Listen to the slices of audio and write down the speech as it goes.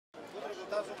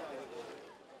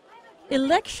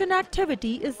Election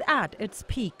activity is at its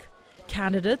peak.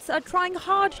 Candidates are trying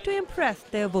hard to impress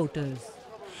their voters.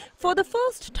 For the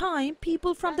first time,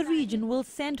 people from the region will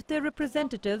send their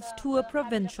representatives to a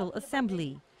provincial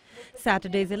assembly.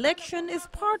 Saturday's election is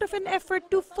part of an effort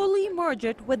to fully merge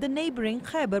it with the neighboring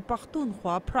Khyber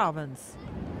Pakhtunkhwa province.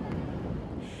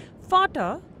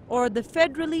 FATA, or the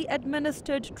Federally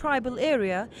Administered Tribal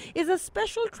Area, is a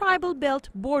special tribal belt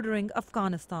bordering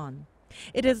Afghanistan.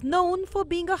 It is known for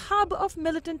being a hub of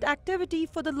militant activity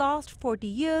for the last 40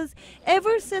 years,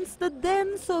 ever since the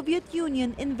then Soviet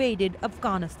Union invaded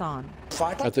Afghanistan.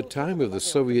 At the time of the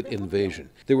Soviet invasion,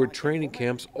 there were training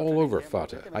camps all over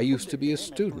FATA. I used to be a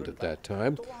student at that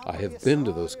time. I have been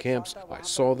to those camps. I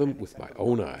saw them with my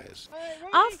own eyes.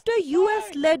 After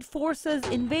US-led forces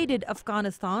invaded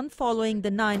Afghanistan following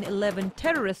the 9/11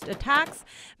 terrorist attacks,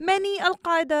 many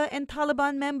Al-Qaeda and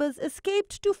Taliban members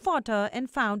escaped to FATA and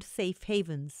found safe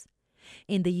havens.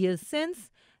 In the years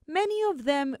since, many of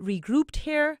them regrouped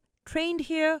here, trained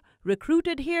here,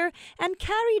 recruited here, and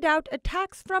carried out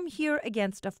attacks from here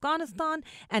against Afghanistan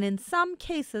and in some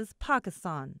cases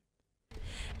Pakistan.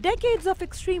 Decades of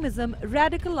extremism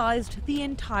radicalized the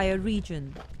entire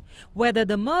region. Whether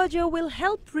the merger will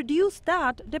help reduce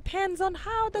that depends on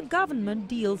how the government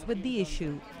deals with the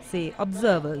issue, say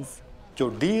observers.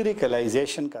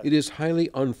 It is highly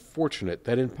unfortunate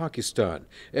that in Pakistan,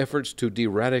 efforts to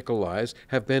de-radicalize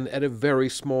have been at a very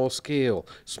small scale,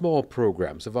 small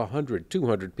programs of 100,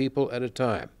 200 people at a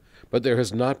time. But there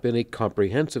has not been a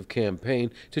comprehensive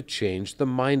campaign to change the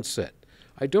mindset.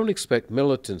 I don't expect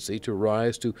militancy to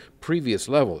rise to previous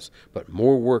levels, but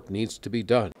more work needs to be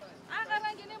done.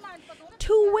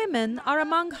 2 women are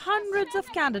among hundreds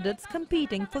of candidates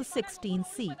competing for 16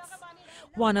 seats.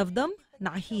 One of them,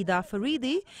 Nahida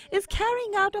Faridi, is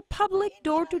carrying out a public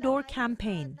door-to-door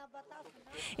campaign.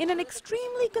 In an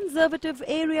extremely conservative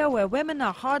area where women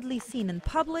are hardly seen in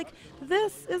public,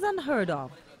 this is unheard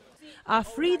of.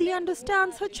 Afridi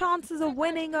understands her chances of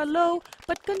winning are low,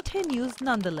 but continues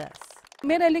nonetheless.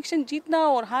 It's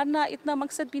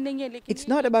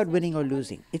not about winning or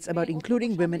losing. It's about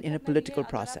including women in a political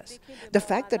process. The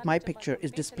fact that my picture is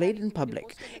displayed in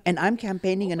public and I'm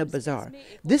campaigning in a bazaar,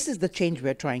 this is the change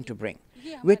we're trying to bring.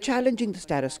 We're challenging the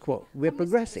status quo. We're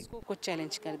progressing.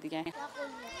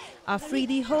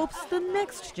 Afridi hopes the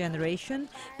next generation,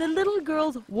 the little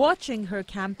girls watching her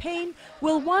campaign,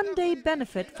 will one day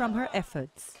benefit from her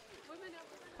efforts.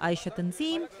 Ayesha,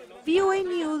 Tanzeem, VOA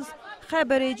News,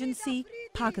 Khyber Agency,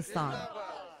 Pakistan.